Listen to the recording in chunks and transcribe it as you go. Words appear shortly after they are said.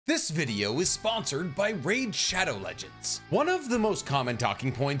This video is sponsored by Raid Shadow Legends. One of the most common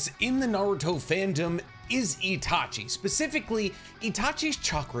talking points in the Naruto fandom is Itachi, specifically Itachi's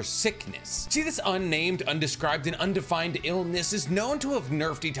chakra sickness. See, this unnamed, undescribed, and undefined illness is known to have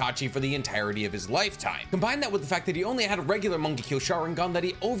nerfed Itachi for the entirety of his lifetime. Combine that with the fact that he only had a regular Mangekyo Sharingan that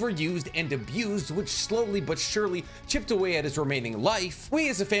he overused and abused, which slowly but surely chipped away at his remaining life, we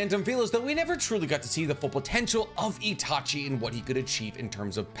as a fandom feel as though we never truly got to see the full potential of Itachi and what he could achieve in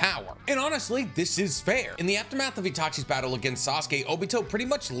terms of power. And honestly, this is fair. In the aftermath of Itachi's battle against Sasuke, Obito pretty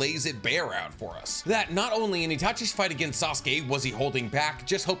much lays it bare out for us. That not only in Itachi's fight against Sasuke was he holding back,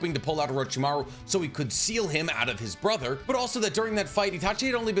 just hoping to pull out Orochimaru so he could seal him out of his brother, but also that during that fight, Itachi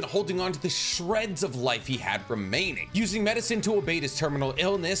had only been holding on to the shreds of life he had remaining, using medicine to abate his terminal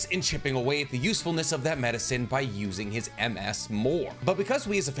illness and chipping away at the usefulness of that medicine by using his MS more. But because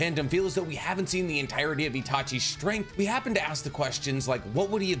we as a fandom feel as though we haven't seen the entirety of Itachi's strength, we happen to ask the questions like, what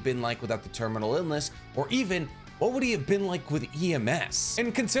would he have been like without the terminal illness, or even what would he have been like with EMS?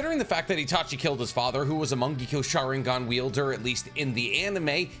 And considering the fact that Itachi killed his father, who was a Mangekyo Sharingan wielder, at least in the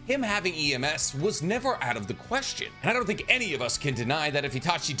anime, him having EMS was never out of the question. And I don't think any of us can deny that if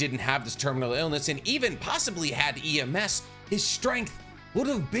Itachi didn't have this terminal illness and even possibly had EMS, his strength would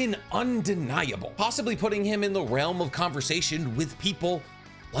have been undeniable, possibly putting him in the realm of conversation with people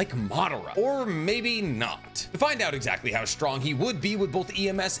like Madara, or maybe not. To find out exactly how strong he would be with both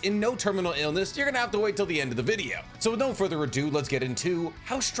EMS and no terminal illness, you're gonna have to wait till the end of the video. So with no further ado, let's get into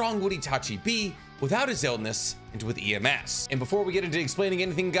how strong would Itachi be without his illness and with EMS. And before we get into explaining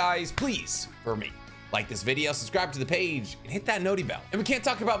anything, guys, please, for me, like this video, subscribe to the page, and hit that noti bell. And we can't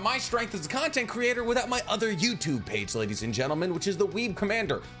talk about my strength as a content creator without my other YouTube page, ladies and gentlemen, which is the Weeb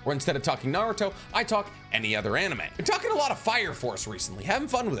Commander, where instead of talking Naruto, I talk any other anime. Been talking a lot of Fire Force recently, having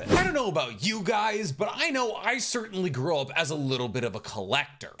fun with it. I don't know about you guys, but I know I certainly grew up as a little bit of a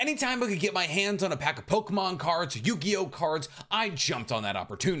collector. Anytime I could get my hands on a pack of Pokemon cards, Yu-Gi-Oh cards, I jumped on that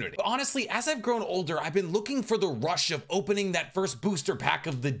opportunity. But honestly, as I've grown older, I've been looking for the rush of opening that first booster pack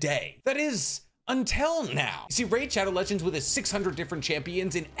of the day. That is, until now. You see, Raid Shadow Legends with its 600 different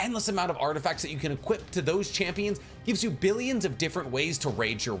champions and endless amount of artifacts that you can equip to those champions gives you billions of different ways to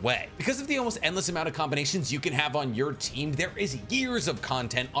raid your way. Because of the almost endless amount of combinations you can have on your team, there is years of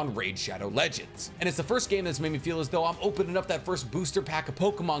content on Raid Shadow Legends. And it's the first game that's made me feel as though I'm opening up that first booster pack of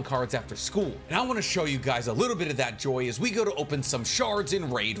Pokemon cards after school. And I want to show you guys a little bit of that joy as we go to open some shards in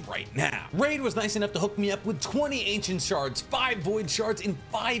Raid right now. Raid was nice enough to hook me up with 20 ancient shards, 5 void shards, and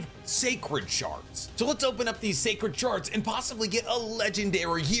 5 sacred shards. So let's open up these sacred shards and possibly get a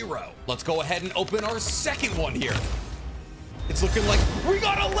legendary hero. Let's go ahead and open our second one here. It's looking like we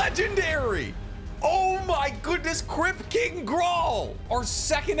got a legendary. Oh my goodness, Crypt King Grawl. Our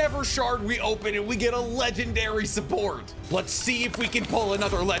second ever shard we open and we get a legendary support. Let's see if we can pull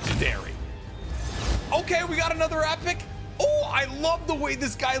another legendary. Okay, we got another epic. Oh, I love the way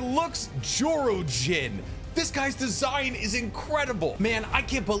this guy looks. Jorojin. This guy's design is incredible. Man, I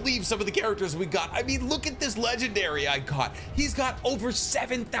can't believe some of the characters we got. I mean, look at this legendary I got. He's got over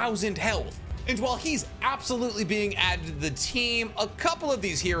 7,000 health. And while he's absolutely being added to the team, a couple of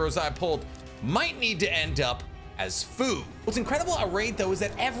these heroes I pulled might need to end up as food. What's incredible at Raid though is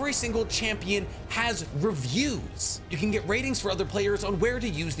that every single champion has reviews. You can get ratings for other players on where to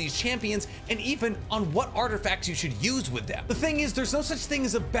use these champions and even on what artifacts you should use with them. The thing is, there's no such thing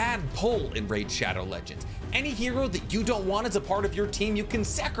as a bad pull in Raid Shadow Legends. Any hero that you don't want as a part of your team, you can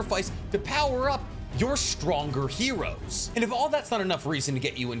sacrifice to power up your stronger heroes. And if all that's not enough reason to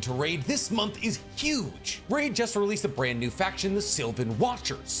get you into Raid, this month is huge. Raid just released a brand new faction, the Sylvan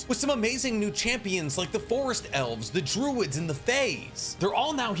Watchers, with some amazing new champions like the Forest Elves, the Druids, and the Fays. They're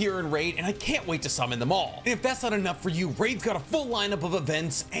all now here in Raid, and I can't wait to summon them all. And if that's not enough for you, Raid's got a full lineup of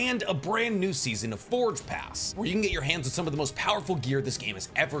events and a brand new season of Forge Pass, where you can get your hands on some of the most powerful gear this game has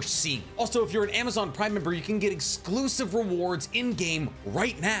ever seen. Also, if you're an Amazon Prime member, you can get exclusive rewards in-game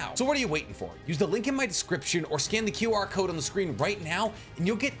right now. So what are you waiting for? Use the link in my description or scan the QR code on the screen right now and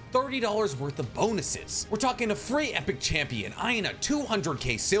you'll get $30 worth of bonuses. We're talking a free epic champion, eyeing a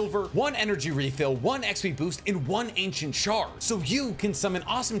 200k silver, 1 energy refill, 1 XP boost, and 1 ancient shard, so you can summon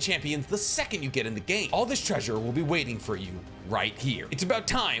awesome champions the second you get in the game. All this treasure will be waiting for you right here. It's about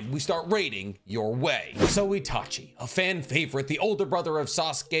time we start raiding your way. So Itachi, a fan favorite, the older brother of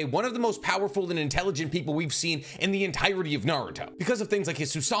Sasuke, one of the most powerful and intelligent people we've seen in the entirety of Naruto. Because of things like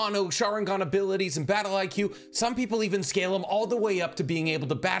his Susanoo, Sharingan abilities, and battle IQ, some people even scale him all the way up to being able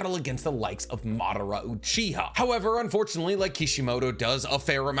to battle against the likes of Madara Uchiha. However, unfortunately, like Kishimoto does a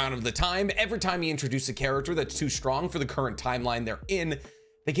fair amount of the time, every time he introduces a character that's too strong for the current timeline they're in,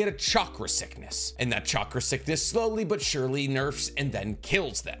 they get a chakra sickness. And that chakra sickness slowly but surely nerfs and then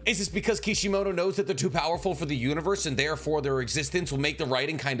kills them. Is this because Kishimoto knows that they're too powerful for the universe and therefore their existence will make the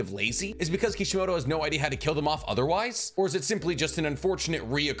writing kind of lazy? Is it because Kishimoto has no idea how to kill them off otherwise? Or is it simply just an unfortunate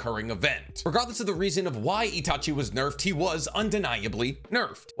reoccurring event? Regardless of the reason of why Itachi was nerfed, he was undeniably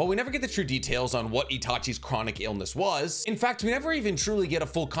nerfed. While we never get the true details on what Itachi's chronic illness was, in fact, we never even truly get a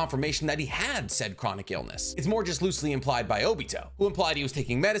full confirmation that he had said chronic illness. It's more just loosely implied by Obito, who implied he was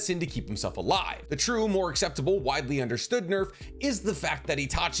taking medicine to keep himself alive. The true, more acceptable, widely understood nerf is the fact that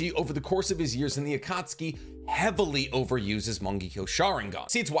Itachi, over the course of his years in the Akatsuki, heavily overuses Mangekyo Sharingan.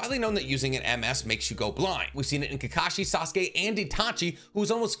 See, it's widely known that using an MS makes you go blind. We've seen it in Kakashi, Sasuke, and Itachi, who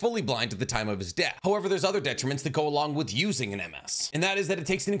was almost fully blind at the time of his death. However, there's other detriments that go along with using an MS, and that is that it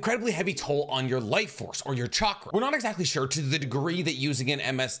takes an incredibly heavy toll on your life force, or your chakra. We're not exactly sure to the degree that using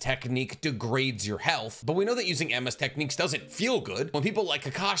an MS technique degrades your health, but we know that using MS techniques doesn't feel good. When people like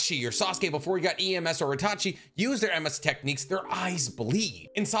Kakashi or Sasuke before he got EMS or Itachi use their MS techniques, their eyes bleed.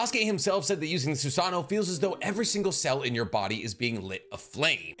 And Sasuke himself said that using the Susanoo feels as though every single cell in your body is being lit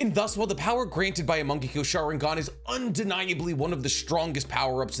aflame. And thus, while the power granted by a Mangekyo Sharingan is undeniably one of the strongest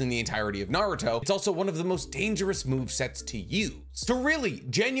power-ups in the entirety of Naruto, it's also one of the most dangerous movesets to use. To really,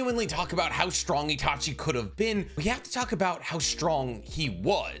 genuinely talk about how strong Itachi could have been, we have to talk about how strong he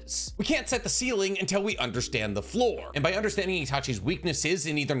was. We can't set the ceiling until we understand the floor. And by understanding Itachi's weaknesses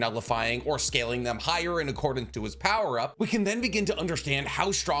in either nullifying or scaling them higher in accordance to his power-up, we can then begin to understand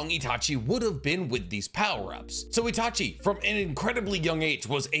how strong Itachi would have been with these power-ups. So Itachi, from an incredibly young age,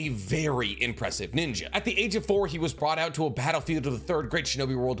 was a very impressive ninja. At the age of 4, he was brought out to a battlefield of the Third Great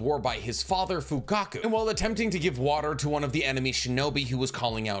Shinobi World War by his father, Fukaku. And while attempting to give water to one of the enemy shinobi who was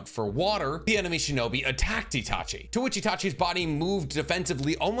calling out for water, the enemy shinobi attacked Itachi, to which Itachi's body moved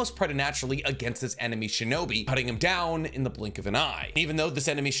defensively almost preternaturally against this enemy shinobi, cutting him down in the blink of an eye. Even though this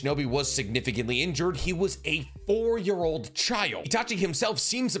enemy shinobi was significantly injured, he was a 4-year-old child. Itachi himself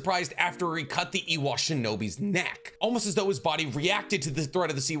seemed surprised after he cut the Iwa shinobi's neck, almost as though his body reacted to the threat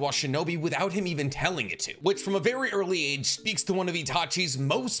of the Iwa shinobi without him even telling it to, which from a very early age speaks to one of Itachi's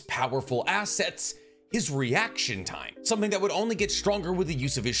most powerful assets, his reaction time, something that would only get stronger with the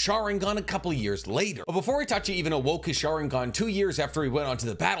use of his Sharingan a couple years later. But before Itachi even awoke his Sharingan 2 years after he went onto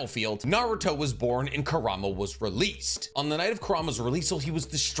the battlefield, Naruto was born and Kurama was released. On the night of Kurama's release, he was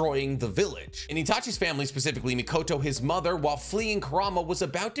destroying the village. And Itachi's family, specifically Mikoto, his mother, while fleeing Kurama, was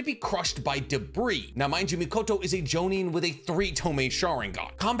about to be crushed by debris. Now mind you, Mikoto is a Jonin with a 3-Tomei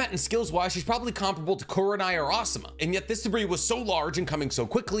Sharingan. Combat and skills wise, she's probably comparable to Kurenai or Asuma, and yet this debris was so large and coming so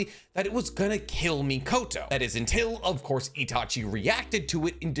quickly that it was gonna kill Mikoto. That is until, of course, Itachi reacted to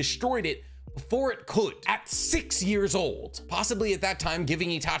it and destroyed it before it could. At 6 years old, possibly at that time giving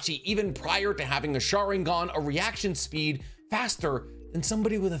Itachi, even prior to having a Sharingan, a reaction speed faster than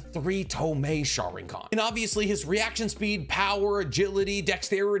somebody with a 3-Tomei Sharingan. And obviously his reaction speed, power, agility,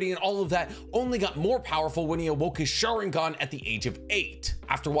 dexterity, and all of that only got more powerful when he awoke his Sharingan at the age of 8,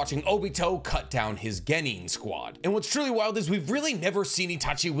 after watching Obito cut down his Genin squad. And what's truly wild is we've really never seen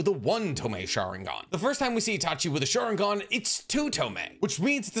Itachi with a 1-Tomei Sharingan. The first time we see Itachi with a Sharingan, it's 2-Tomei, which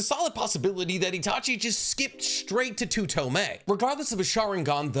means it's a solid possibility that Itachi just skipped straight to 2-Tomei. Regardless of his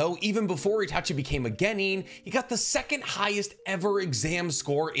Sharingan though, even before Itachi became a Genin, he got the second highest ever exam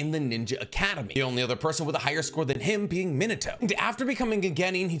score in the Ninja Academy, the only other person with a higher score than him being Minato. And after becoming a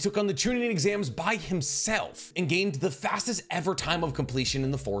Genin, he took on the Chunin exams by himself and gained the fastest ever time of completion in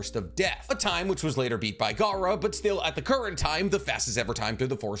the Forest of Death, a time which was later beat by Gaara, but still at the current time, the fastest ever time through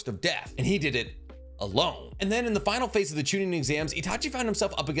the Forest of Death. And he did it alone. And then in the final phase of the Chunin exams, Itachi found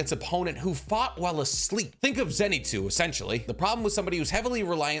himself up against an opponent who fought while asleep. Think of Zenitsu, essentially. The problem with somebody who's heavily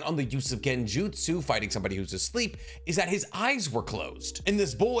reliant on the use of Genjutsu fighting somebody who's asleep is that his eyes were closed. And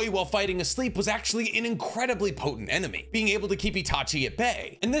this boy, while fighting asleep, was actually an incredibly potent enemy, being able to keep Itachi at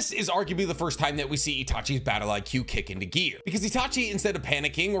bay. And this is arguably the first time that we see Itachi's battle IQ kick into gear, because Itachi, instead of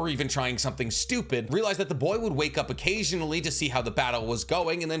panicking or even trying something stupid, realized that the boy would wake up occasionally to see how the battle was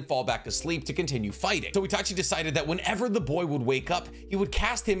going and then fall back asleep to continue fighting. So Itachi decided that whenever the boy would wake up, he would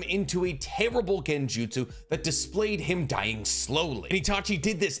cast him into a terrible genjutsu that displayed him dying slowly. And Itachi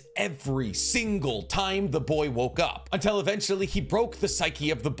did this every single time the boy woke up, until eventually he broke the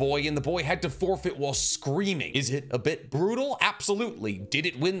psyche of the boy and the boy had to forfeit while screaming. Is it a bit brutal? Absolutely. Did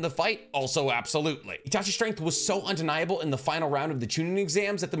it win the fight? Also absolutely. Itachi's strength was so undeniable in the final round of the Chunin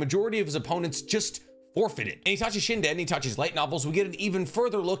exams that the majority of his opponents just forfeited. In Itachi Shinden, Itachi's light novels, we get an even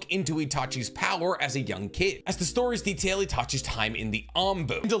further look into Itachi's power as a young kid, as the stories detail Itachi's time in the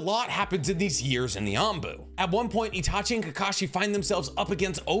Anbu. And a lot happens in these years in the Anbu. At one point, Itachi and Kakashi find themselves up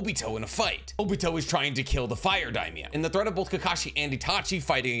against Obito in a fight. Obito is trying to kill the Fire Daimyo, and the threat of both Kakashi and Itachi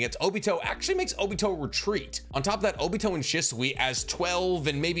fighting against Obito actually makes Obito retreat. On top of that, Obito and Shisui, as 12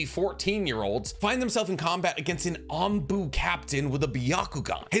 and maybe 14-year-olds, find themselves in combat against an Anbu captain with a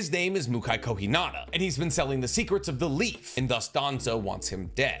Byakugan. His name is Mukai Kohinata, and he's been selling the secrets of the leaf, and thus Danzo wants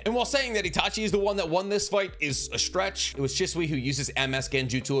him dead. And while saying that Itachi is the one that won this fight is a stretch, it was Shisui who uses MS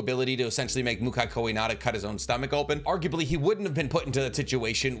Genjutsu ability to essentially make Mukai Kohinata cut his own stomach open. Arguably, he wouldn't have been put into that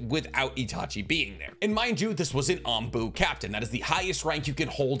situation without Itachi being there. And mind you, this was an Anbu captain. That is the highest rank you can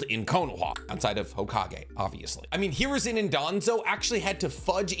hold in Konoha, outside of Hokage, obviously. I mean, Hiruzen and Danzo actually had to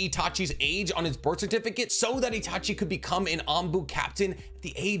fudge Itachi's age on his birth certificate so that Itachi could become an Anbu captain at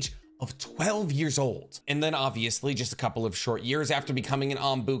the age of 12 years old. And then obviously, just a couple of short years after becoming an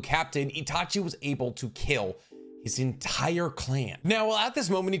Anbu captain, Itachi was able to kill his entire clan. Now, while at this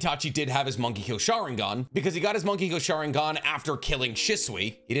moment, Itachi did have his Monkey Kill Sharingan, because he got his Monkey Kill Sharingan after killing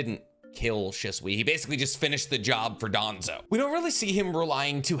Shisui. He didn't kill Shisui. He basically just finished the job for Danzo. We don't really see him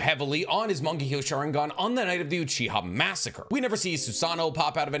relying too heavily on his Monkey Kill Sharingan on the night of the Uchiha massacre. We never see Susanoo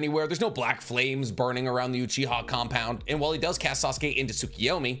pop out of anywhere. There's no black flames burning around the Uchiha compound. And while he does cast Sasuke into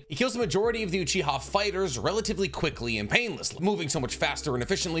Tsukiyomi, he kills the majority of the Uchiha fighters relatively quickly and painlessly, moving so much faster and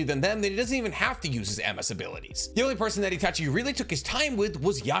efficiently than them that he doesn't even have to use his MS abilities. The only person that Itachi really took his time with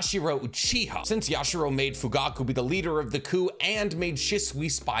was Yashiro Uchiha, since Yashiro made Fugaku be the leader of the coup and made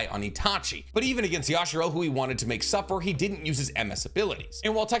Shisui spy on Itachi. But even against Yashiro, who he wanted to make suffer, he didn't use his MS abilities.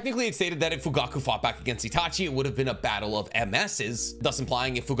 And while technically it stated that if Fugaku fought back against Itachi, it would have been a battle of MSs, thus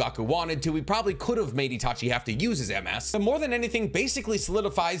implying if Fugaku wanted to, he probably could have made Itachi have to use his MS. But more than anything, basically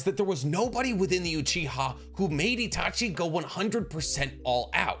solidifies that there was nobody within the Uchiha who made Itachi go 100% all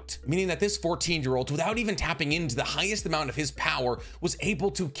out, meaning that this 14-year-old, without even tapping into the highest amount of his power, was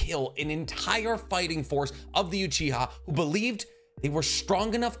able to kill an entire fighting force of the Uchiha who believed they were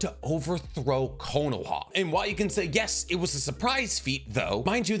strong enough to overthrow Konoha. And while you can say, yes, it was a surprise feat though,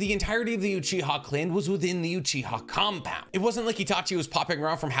 mind you, the entirety of the Uchiha clan was within the Uchiha compound. It wasn't like Itachi was popping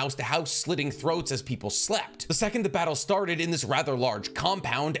around from house to house slitting throats as people slept. The second the battle started in this rather large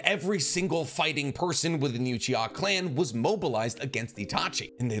compound, every single fighting person within the Uchiha clan was mobilized against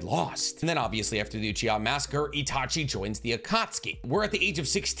Itachi, and they lost. And then obviously after the Uchiha massacre, Itachi joins the Akatsuki, where at the age of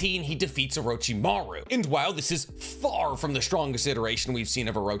 16, he defeats Orochimaru. And while this is far from the strongest iteration we've seen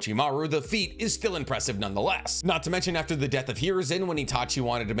of Orochimaru, the feat is still impressive nonetheless. Not to mention after the death of Hiruzen, when Itachi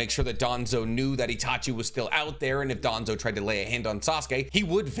wanted to make sure that Danzo knew that Itachi was still out there, and if Danzo tried to lay a hand on Sasuke, he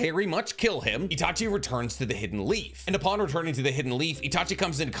would very much kill him, Itachi returns to the Hidden Leaf. And upon returning to the Hidden Leaf, Itachi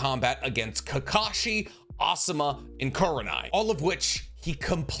comes into combat against Kakashi, Asuma, and Kurenai, all of which he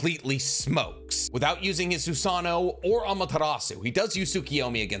completely smokes without using his Susanoo or Amaterasu. He does use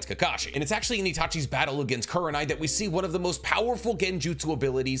Tsukiyomi against Kakashi, and it's actually in Itachi's battle against Kurenai that we see one of the most powerful genjutsu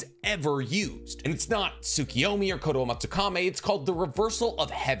abilities ever used. And it's not Tsukiyomi or Kodo Matsukame, it's called the reversal of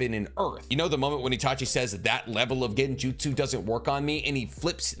heaven and earth. You know the moment when Itachi says that level of genjutsu doesn't work on me, and he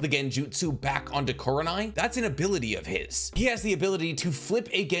flips the genjutsu back onto Kurenai? That's an ability of his. He has the ability to flip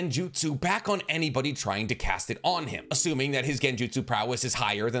a genjutsu back on anybody trying to cast it on him, assuming that his genjutsu prowess is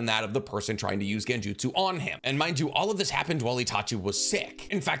higher than that of the person trying to use genjutsu on him. And mind you, all of this happened while Itachi was sick.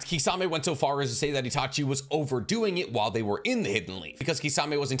 In fact, Kisame went so far as to say that Itachi was overdoing it while they were in the Hidden Leaf, because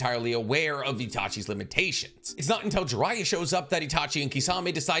Kisame was entirely aware of Itachi's limitations. It's not until Jiraiya shows up that Itachi and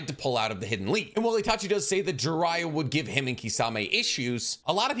Kisame decide to pull out of the Hidden Leaf. And while Itachi does say that Jiraiya would give him and Kisame issues,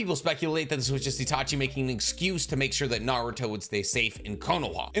 a lot of people speculate that this was just Itachi making an excuse to make sure that Naruto would stay safe in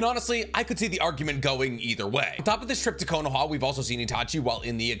Konoha. And honestly, I could see the argument going either way. On top of this trip to Konoha, we've also seen Itachi, while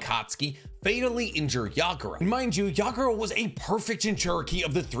in the Akatsuki, fatally injure Yagura. And mind you, Yagura was a perfect Jinchuriki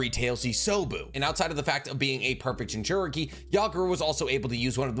of the Three Tails Isobu. And outside of the fact of being a perfect Jinchuriki, Yagura was also able to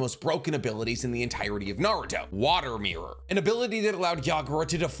use one of the most broken abilities in the entirety of Naruto, Water Mirror. An ability that allowed Yagura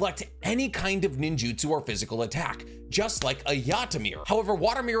to deflect any kind of ninjutsu or physical attack, just like a Yata Mirror. However,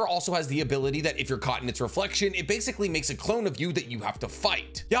 Water Mirror also has the ability that if you're caught in its reflection, it basically makes a clone of you that you have to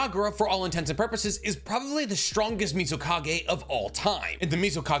fight. Yagura, for all intents and purposes, is probably the strongest Mizukage of all time, and the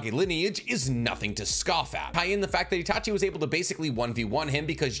Mizukage lineage is nothing to scoff at. Tie in the fact that Itachi was able to basically 1v1 him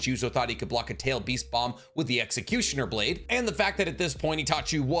because Juzo thought he could block a tail beast bomb with the Executioner Blade, and the fact that at this point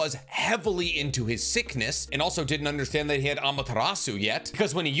Itachi was heavily into his sickness and also didn't understand that he had Amaterasu yet,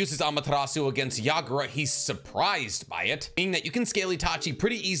 because when he uses Amaterasu against Yagura, he's surprised surprised by it, being that you can scale Itachi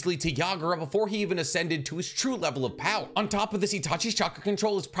pretty easily to Yagura before he even ascended to his true level of power. On top of this, Itachi's chakra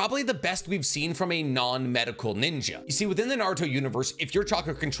control is probably the best we've seen from a non-medical ninja. You see, within the Naruto universe, if your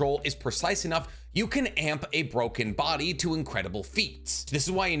chakra control is precise enough, you can amp a broken body to incredible feats. This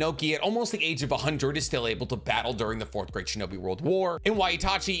is why Inoki, at almost the age of 100, is still able to battle during the Fourth Great Shinobi World War, and why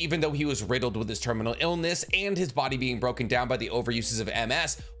Itachi, even though he was riddled with his terminal illness and his body being broken down by the overuses of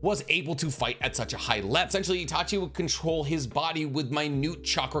MS, was able to fight at such a high level. Essentially, Itachi would control his body with minute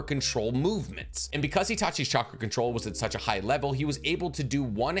chakra control movements. And because Itachi's chakra control was at such a high level, he was able to do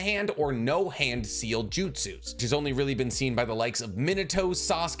one hand or no hand sealed jutsus, which has only really been seen by the likes of Minato,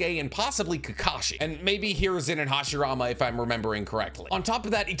 Sasuke, and possibly Kakashi. And maybe Hiruzen and Hashirama, if I'm remembering correctly. On top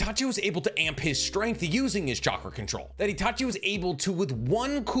of that, Itachi was able to amp his strength using his chakra control. That Itachi was able to, with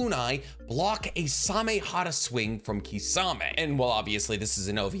one kunai, block a Samehara swing from Kisame. And while obviously this is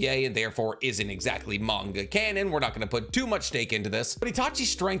an OVA and therefore isn't exactly manga canon, we're not going to put too much stake into this, but Itachi's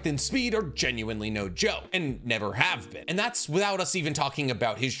strength and speed are genuinely no joke, and never have been. And that's without us even talking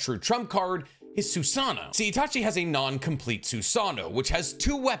about his true trump card, his Susanoo. See, Itachi has a non-complete Susanoo, which has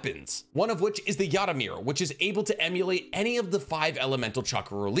two weapons, one of which is the Yata Mirror, which is able to emulate any of the 5 elemental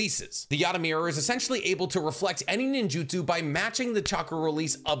chakra releases. The Yata Mirror is essentially able to reflect any ninjutsu by matching the chakra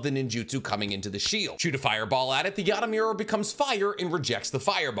release of the ninjutsu coming into the shield. Shoot a fireball at it, the Yata Mirror becomes fire and rejects the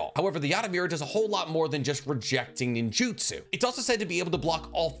fireball. However, the Yata Mirror does a whole lot more than just rejecting ninjutsu. It's also said to be able to block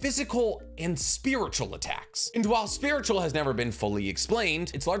all physical and spiritual attacks. And while spiritual has never been fully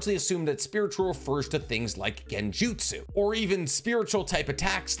explained, it's largely assumed that spiritual refers to things like genjutsu, or even spiritual type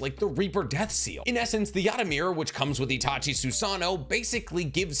attacks like the Reaper Death Seal. In essence, the Yata Mirror, which comes with Itachi Susanoo, basically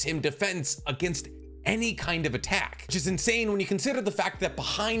gives him defense against any kind of attack, which is insane when you consider the fact that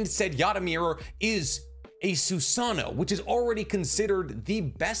behind said Yata Mirror is a Susanoo, which is already considered the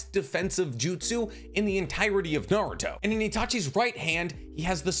best defensive jutsu in the entirety of Naruto. And in Itachi's right hand, he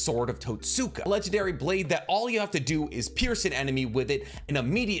has the Sword of Totsuka, a legendary blade that all you have to do is pierce an enemy with it, and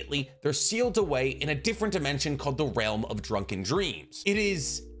immediately they're sealed away in a different dimension called the Realm of Drunken Dreams. It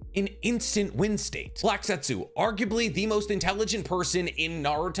is an instant win state. Black Setsu, arguably the most intelligent person in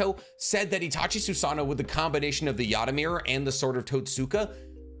Naruto, said that Itachi Susanoo with the combination of the Yata Mirror and the Sword of Totsuka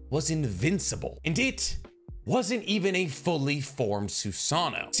was invincible. And it wasn't even a fully formed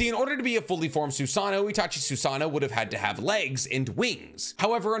Susanoo. See, in order to be a fully formed Susanoo, Itachi Susanoo would have had to have legs and wings.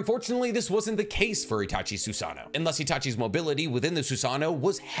 However, unfortunately, this wasn't the case for Itachi Susanoo, unless Itachi's mobility within the Susanoo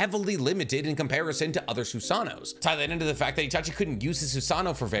was heavily limited in comparison to other Susanoos. Tie that into the fact that Itachi couldn't use his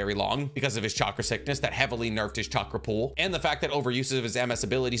Susanoo for very long because of his chakra sickness that heavily nerfed his chakra pool, and the fact that overuse of his MS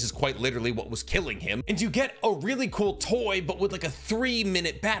abilities is quite literally what was killing him. And you get a really cool toy, but with like a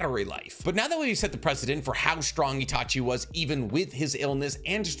 3-minute battery life. But now that we've set the precedent for how strong Itachi was even with his illness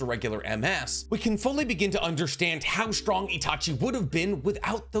and just a regular MS, we can fully begin to understand how strong Itachi would have been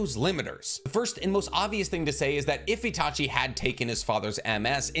without those limiters. The first and most obvious thing to say is that if Itachi had taken his father's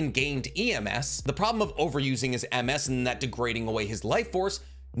MS and gained EMS, the problem of overusing his MS and that degrading away his life force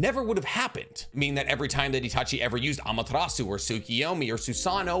never would have happened, meaning that every time that Itachi ever used Amaterasu or Tsukiyomi or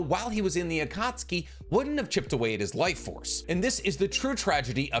Susanoo while he was in the Akatsuki wouldn't have chipped away at his life force. And this is the true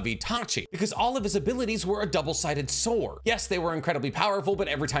tragedy of Itachi, because all of his abilities were a double-sided sword. Yes, they were incredibly powerful, but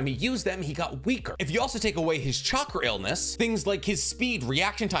every time he used them, he got weaker. If you also take away his chakra illness, things like his speed,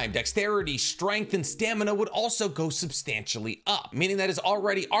 reaction time, dexterity, strength, and stamina would also go substantially up, meaning that his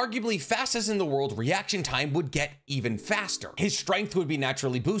already arguably fastest in the world reaction time would get even faster. His strength would be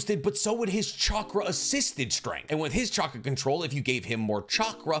naturally boosted, but so would his chakra assisted strength. And with his chakra control, if you gave him more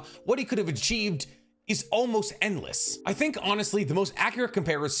chakra, what he could have achieved is almost endless. I think honestly, the most accurate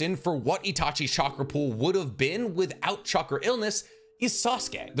comparison for what Itachi's chakra pool would have been without chakra illness is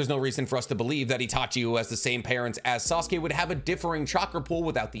Sasuke. There's no reason for us to believe that Itachi, who has the same parents as Sasuke, would have a differing chakra pool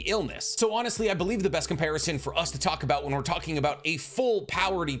without the illness. So honestly, I believe the best comparison for us to talk about when we're talking about a full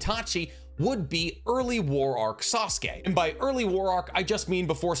powered Itachi would be early war arc Sasuke. And by early war arc, I just mean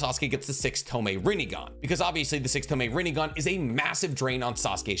before Sasuke gets the 6th Tome Rinnegan, because obviously the 6th Tome Rinnegan is a massive drain on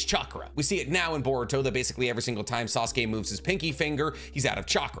Sasuke's chakra. We see it now in Boruto that basically every single time Sasuke moves his pinky finger, he's out of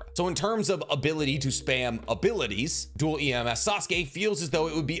chakra. So in terms of ability to spam abilities, dual EMS Sasuke feels as though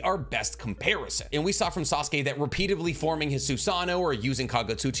it would be our best comparison. And we saw from Sasuke that repeatedly forming his Susanoo or using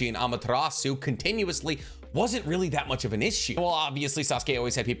Kagutsuchi and Amaterasu continuously wasn't really that much of an issue. Well, obviously Sasuke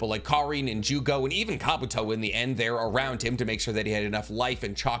always had people like Karin and Jugo and even Kabuto in the end there around him to make sure that he had enough life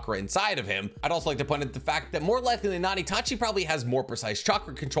and chakra inside of him. I'd also like to point out the fact that more likely than not, Itachi probably has more precise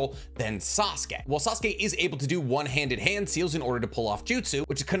chakra control than Sasuke. While Sasuke is able to do one-handed hand seals in order to pull off jutsu,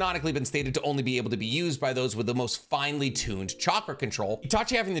 which has canonically been stated to only be able to be used by those with the most finely tuned chakra control,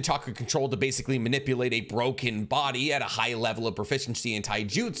 Itachi having the chakra control to basically manipulate a broken body at a high level of proficiency in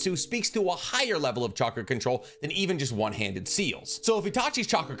taijutsu speaks to a higher level of chakra control than even just one-handed seals. So if Itachi's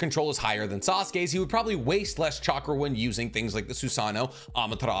chakra control is higher than Sasuke's, he would probably waste less chakra when using things like the Susanoo,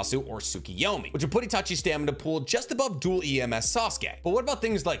 Amaterasu, or Tsukiyomi, which would put Itachi's stamina pool just above dual EMS Sasuke. But what about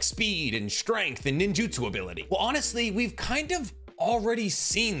things like speed and strength and ninjutsu ability? Well, honestly, we've kind of already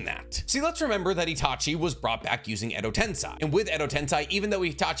seen that. See, let's remember that Itachi was brought back using Edo Tensei. And with Edo Tensei, even though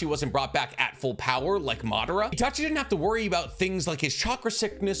Itachi wasn't brought back at full power like Madara, Itachi didn't have to worry about things like his chakra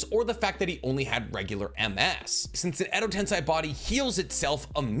sickness or the fact that he only had regular MS, since an Edo Tensei body heals itself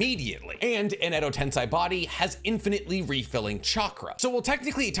immediately. And an Edo Tensei body has infinitely refilling chakra. So while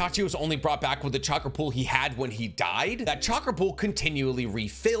technically Itachi was only brought back with the chakra pool he had when he died, that chakra pool continually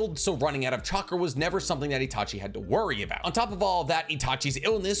refilled, so running out of chakra was never something that Itachi had to worry about. On top of all that, Itachi's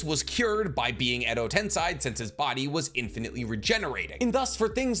illness was cured by being Edo Tensei since his body was infinitely regenerating. And thus, for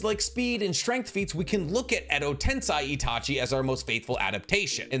things like speed and strength feats, we can look at Edo Tensei Itachi as our most faithful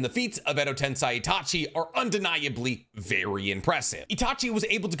adaptation. And the feats of Edo Tensei Itachi are undeniably very impressive. Itachi was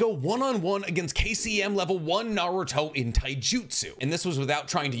able to go one-on-one against KCM level 1 Naruto in taijutsu. And this was without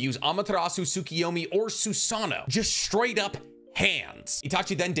trying to use Amaterasu, Tsukiyomi, or Susanoo. Just straight up hands.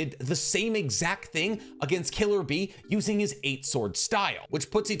 Itachi then did the same exact thing against Killer Bee using his 8-sword style,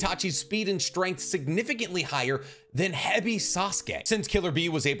 which puts Itachi's speed and strength significantly higher than Heavy Sasuke, since Killer Bee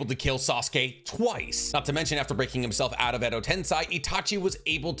was able to kill Sasuke twice. Not to mention, after breaking himself out of Edo Tensei, Itachi was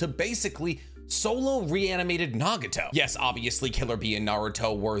able to basically solo reanimated Nagato. Yes, obviously Killer Bee and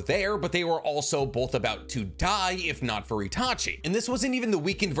Naruto were there, but they were also both about to die if not for Itachi. And this wasn't even the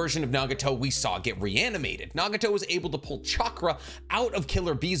weakened version of Nagato we saw get reanimated. Nagato was able to pull chakra out of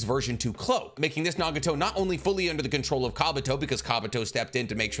Killer Bee's version to cloak, making this Nagato not only fully under the control of Kabuto because Kabuto stepped in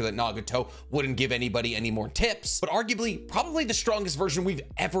to make sure that Nagato wouldn't give anybody any more tips, but arguably probably the strongest version we've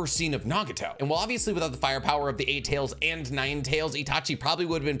ever seen of Nagato. And while obviously without the firepower of the 8 Tails and 9 Tails, Itachi probably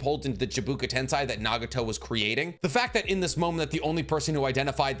would have been pulled into the Chibuka Tensei that Nagato was creating. The fact that in this moment that the only person who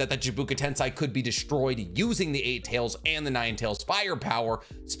identified that the Chibuka Tensei could be destroyed using the 8 Tails and the 9 Tails firepower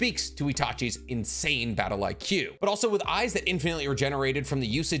speaks to Itachi's insane battle IQ. But also with eyes that infinitely regenerated from the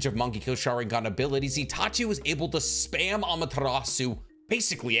usage of Mangekyo Sharingan abilities, Itachi was able to spam Amaterasu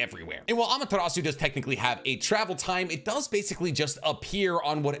basically everywhere. And while Amaterasu does technically have a travel time, it does basically just appear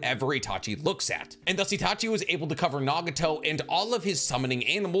on whatever Itachi looks at. And thus Itachi was able to cover Nagato and all of his summoning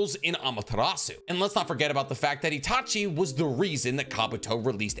animals in Amaterasu. And let's not forget about the fact that Itachi was the reason that Kabuto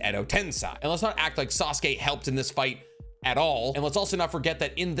released Edo Tensei. And let's not act like Sasuke helped in this fight at all. And let's also not forget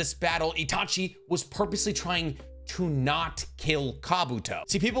that in this battle, Itachi was purposely trying to not kill Kabuto.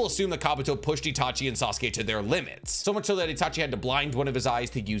 See, people assume that Kabuto pushed Itachi and Sasuke to their limits, so much so that Itachi had to blind one of his eyes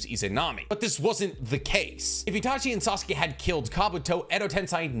to use Izanami. But this wasn't the case. If Itachi and Sasuke had killed Kabuto, Edo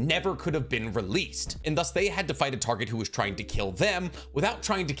Tensei never could have been released, and thus they had to fight a target who was trying to kill them without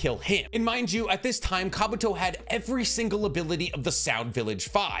trying to kill him. And mind you, at this time, Kabuto had every single ability of the Sound Village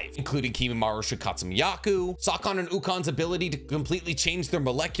 5, including Kimimaro Shikatsumiyaku, Sakon and Ukon's ability to completely change their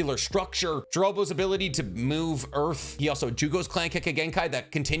molecular structure, Jirobo's ability to move Earth. He also had Jugo's Clan Keke Genkai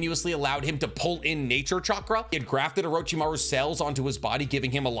that continuously allowed him to pull in nature chakra. He had grafted Orochimaru's cells onto his body,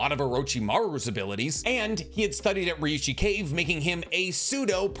 giving him a lot of Orochimaru's abilities. And he had studied at Ryushi Cave, making him a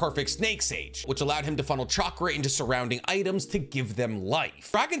pseudo-perfect Snake Sage, which allowed him to funnel chakra into surrounding items to give them life.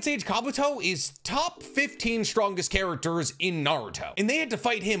 Dragon Sage Kabuto is top 15 strongest characters in Naruto, and they had to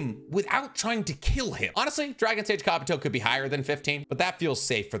fight him without trying to kill him. Honestly, Dragon Sage Kabuto could be higher than 15, but that feels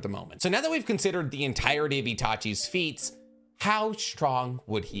safe for the moment. So now that we've considered the entirety of Itachi's feats, how strong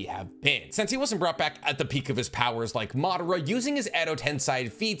would he have been? Since he wasn't brought back at the peak of his powers like Madara, using his Edo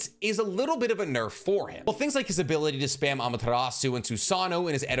Tensei feats is a little bit of a nerf for him. Well, things like his ability to spam Amaterasu and Susanoo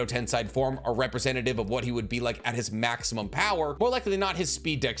in his Edo Tensei form are representative of what he would be like at his maximum power. More likely than not, his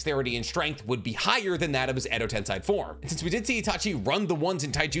speed, dexterity, and strength would be higher than that of his Edo Tensei form. And since we did see Itachi run the ones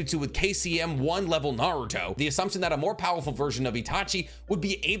in Taijutsu with KCM 1 level Naruto, the assumption that a more powerful version of Itachi would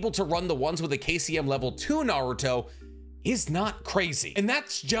be able to run the ones with a KCM level 2 Naruto is not crazy. And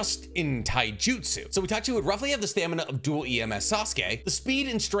that's just in taijutsu. So Itachi would roughly have the stamina of dual EMS Sasuke, the speed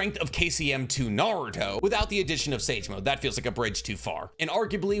and strength of KCM 2 Naruto, without the addition of Sage Mode. That feels like a bridge too far. And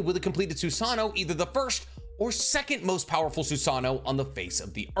arguably with a completed Susanoo, either the first or second most powerful Susanoo on the face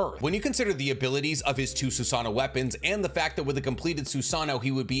of the earth. When you consider the abilities of his two Susanoo weapons and the fact that with a completed Susanoo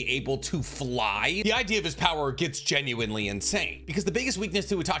he would be able to fly, the idea of his power gets genuinely insane. Because the biggest weakness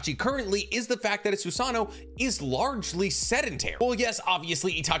to Itachi currently is the fact that his Susanoo is largely sedentary. Well, yes,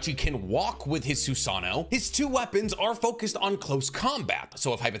 obviously Itachi can walk with his Susanoo. His two weapons are focused on close combat.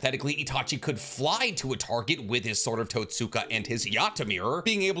 So if hypothetically Itachi could fly to a target with his Sword of Totsuka and his Yata Mirror,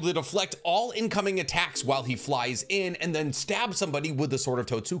 being able to deflect all incoming attacks while he flies in and then stab somebody with the Sword of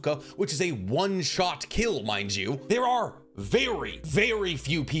Totsuka, which is a one-shot kill, mind you, there are very, very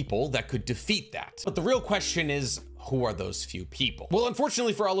few people that could defeat that. But the real question is, who are those few people? Well,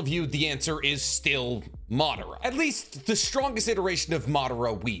 unfortunately for all of you, the answer is still Madara. At least the strongest iteration of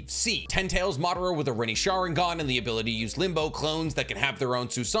Madara we've seen. Ten Tails Madara with a Rinne Sharingan and the ability to use Limbo clones that can have their own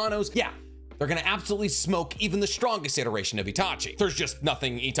Susanos. Yeah, they're gonna absolutely smoke even the strongest iteration of Itachi. There's just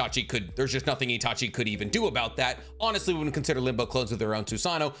nothing Itachi could even do about that. Honestly, when we consider Limbo clones with their own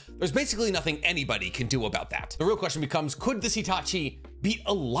Susanoo, there's basically nothing anybody can do about that. The real question becomes, could this Itachi beat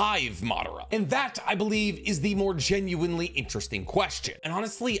alive Madara? And that, I believe, is the more genuinely interesting question. And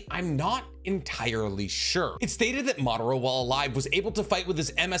honestly, I'm not entirely sure. It's stated that Madara, while alive, was able to fight with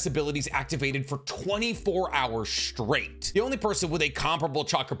his MS abilities activated for 24 hours straight. The only person with a comparable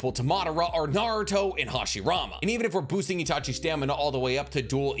chakra pull to Madara are Naruto and Hashirama. And even if we're boosting Itachi's stamina all the way up to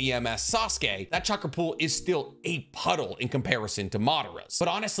dual EMS Sasuke, that chakra pull is still a puddle in comparison to Madara's. But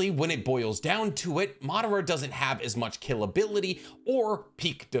honestly, when it boils down to it, Madara doesn't have as much kill ability or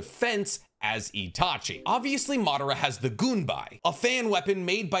peak defense as Itachi. Obviously, Madara has the Gunbai, a fan weapon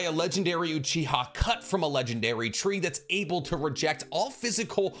made by a legendary Uchiha cut from a legendary tree that's able to reject all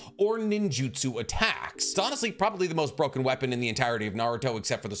physical or ninjutsu attacks. It's honestly probably the most broken weapon in the entirety of Naruto,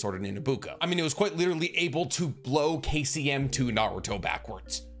 except for the Sword of Ninabuka. I mean, it was quite literally able to blow KCM2 Naruto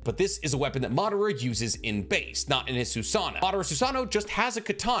backwards. But this is a weapon that Madara uses in base, not in his Susanoo. Madara's Susanoo just has a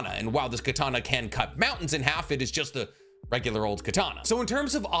katana, and while this katana can cut mountains in half, it is just a regular old katana. So in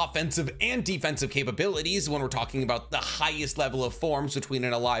terms of offensive and defensive capabilities, when we're talking about the highest level of forms between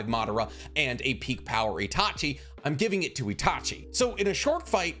an alive Madara and a peak power Itachi, I'm giving it to Itachi. So in a short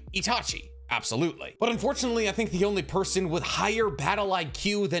fight, Itachi, absolutely. But unfortunately, I think the only person with higher battle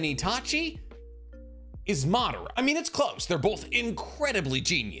IQ than Itachi is Madara. I mean, it's close. They're both incredibly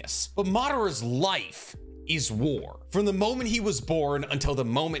genius, but Madara's life is war. From the moment he was born until the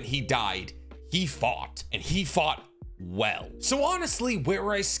moment he died, he fought, and he fought well. So honestly,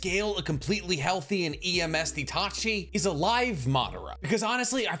 where I scale a completely healthy and EMS Itachi is alive Madara. Because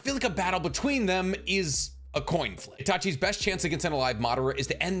honestly, I feel like a battle between them is a coin flip. Itachi's best chance against an alive Madara is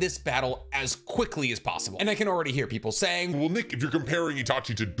to end this battle as quickly as possible. And I can already hear people saying, well, Nick, if you're comparing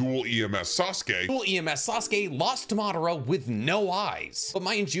Itachi to dual EMS Sasuke. Dual EMS Sasuke lost to Madara with no eyes. But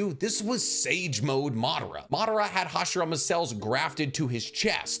mind you, this was Sage Mode Madara. Madara had Hashirama's cells grafted to his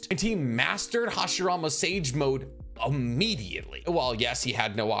chest, and he mastered Hashirama's Sage Mode immediately. While yes, he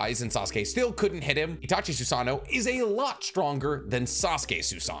had no eyes and Sasuke still couldn't hit him, Itachi Susanoo is a lot stronger than Sasuke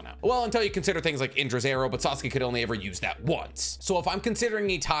Susanoo. Well, until you consider things like Indra's arrow, but Sasuke could only ever use that once. So if I'm considering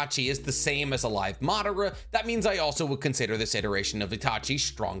Itachi as the same as alive Madara, that means I also would consider this iteration of Itachi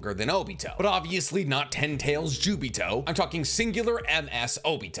stronger than Obito. But obviously not Ten Tails Jubito, I'm talking singular MS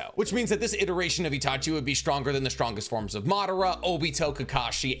Obito, which means that this iteration of Itachi would be stronger than the strongest forms of Madara, Obito,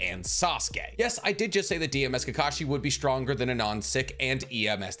 Kakashi, and Sasuke. Yes, I did just say that DMS Kakashi would be stronger than a non-sick and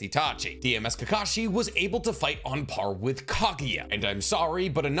EMS Itachi. DMS Kakashi was able to fight on par with Kaguya, and I'm sorry,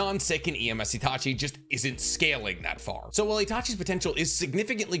 but a non-sick and EMS Itachi just isn't scaling that far. So while Itachi's potential is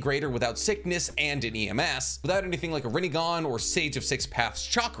significantly greater without sickness and an EMS, without anything like a Rinnegan or Sage of Six Paths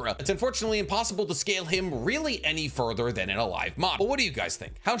chakra, it's unfortunately impossible to scale him really any further than an alive Madara. But what do you guys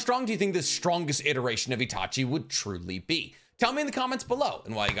think? How strong do you think this strongest iteration of Itachi would truly be? Tell me in the comments below,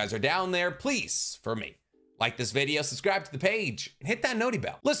 and while you guys are down there, please, for me, like this video, subscribe to the page, and hit that noti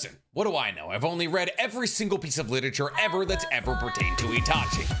bell. Listen, what do I know? I've only read every single piece of literature ever that's ever pertained to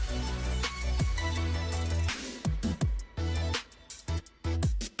Itachi.